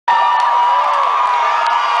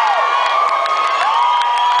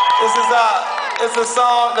It's a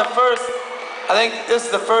song, I think this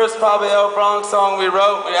is the first probably El Bronx song we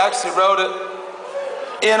wrote. We actually wrote it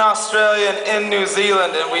in Australia and in New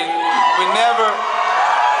Zealand, and we never,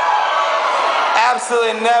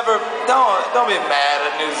 absolutely never, don't be mad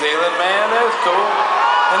at New Zealand, man, that was cool.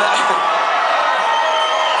 And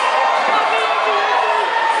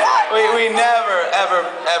we never, ever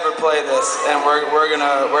play this, and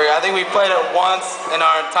I think we played it once in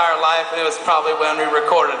our entire life, and it was probably when we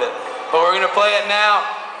recorded it. But we're gonna play it now.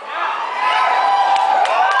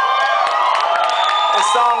 This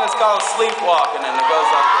song is called Sleepwalking, and it goes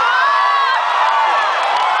like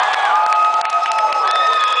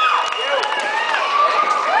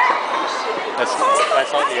this.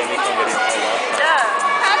 That's not the only song that he's playing. Yeah.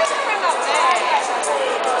 How does it bring up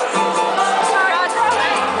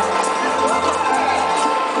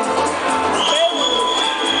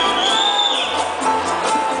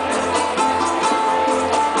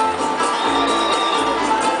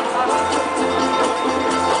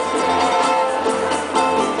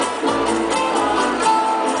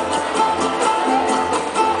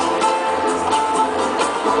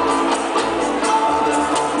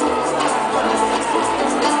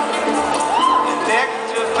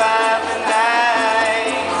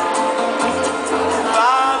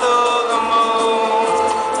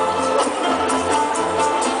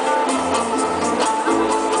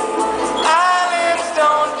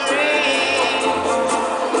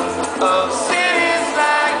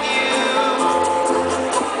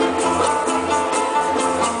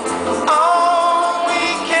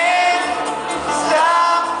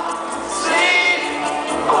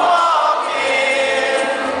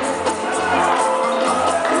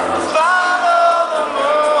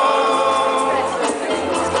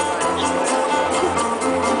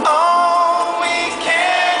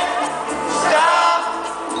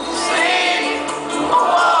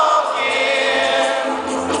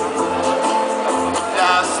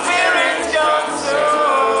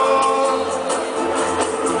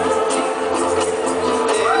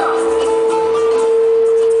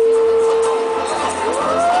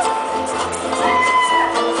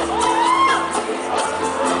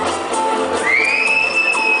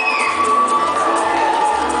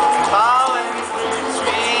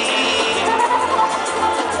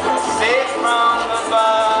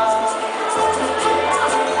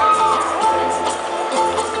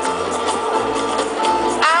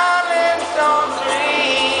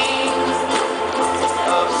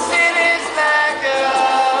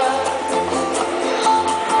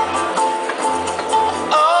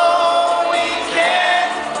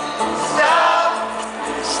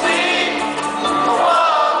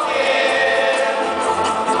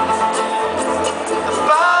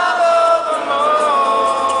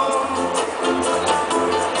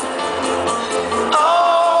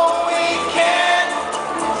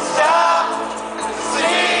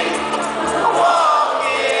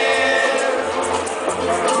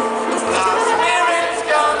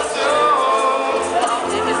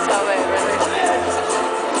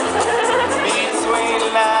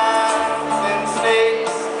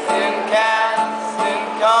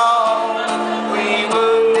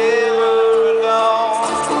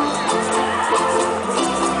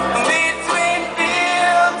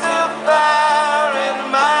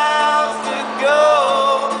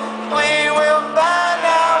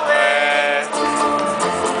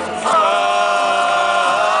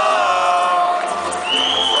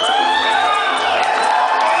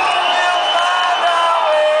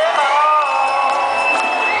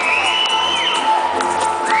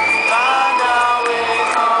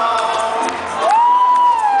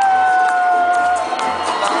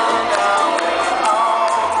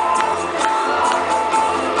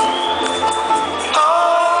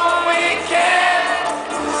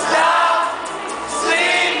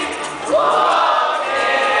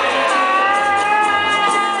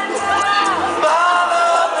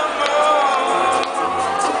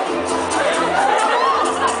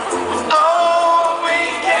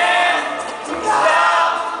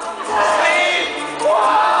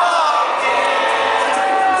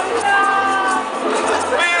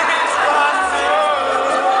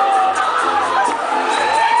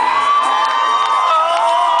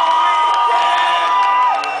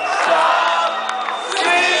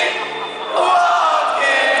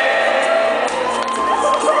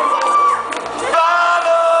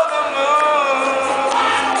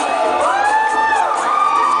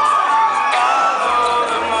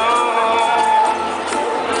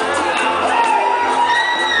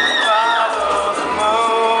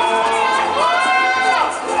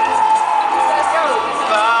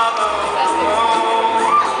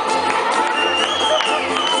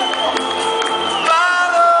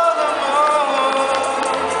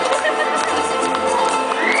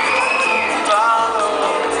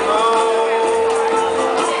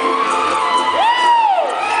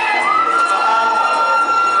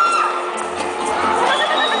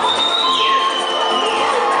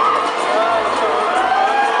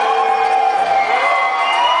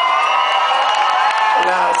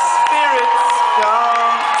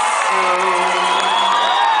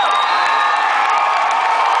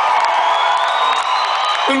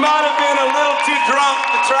might have been a little too drunk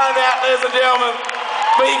to try that, ladies and gentlemen,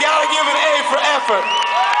 but you gotta give an A for effort.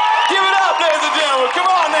 Give it up, ladies and gentlemen. Come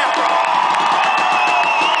on now.